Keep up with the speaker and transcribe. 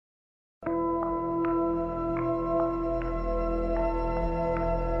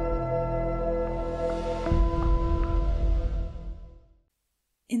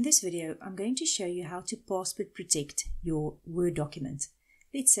In this video, I'm going to show you how to password protect your Word document.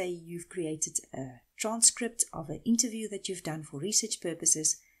 Let's say you've created a transcript of an interview that you've done for research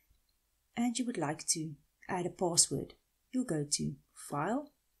purposes and you would like to add a password. You'll go to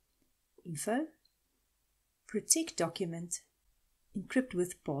File, Info, Protect Document, Encrypt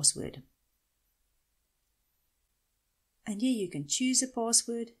with Password. And here you can choose a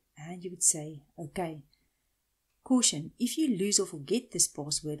password and you would say, OK. Caution, if you lose or forget this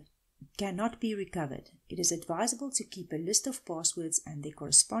password, it cannot be recovered. It is advisable to keep a list of passwords and their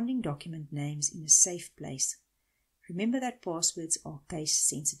corresponding document names in a safe place. Remember that passwords are case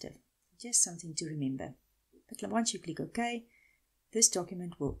sensitive. Just something to remember. But once you click OK, this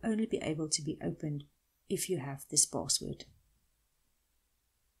document will only be able to be opened if you have this password.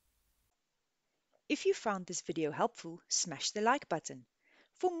 If you found this video helpful, smash the like button.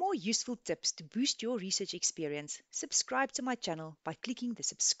 For more useful tips to boost your research experience, subscribe to my channel by clicking the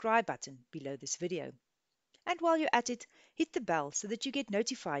subscribe button below this video. And while you're at it, hit the bell so that you get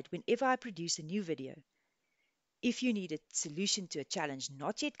notified whenever I produce a new video. If you need a solution to a challenge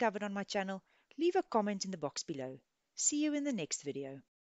not yet covered on my channel, leave a comment in the box below. See you in the next video.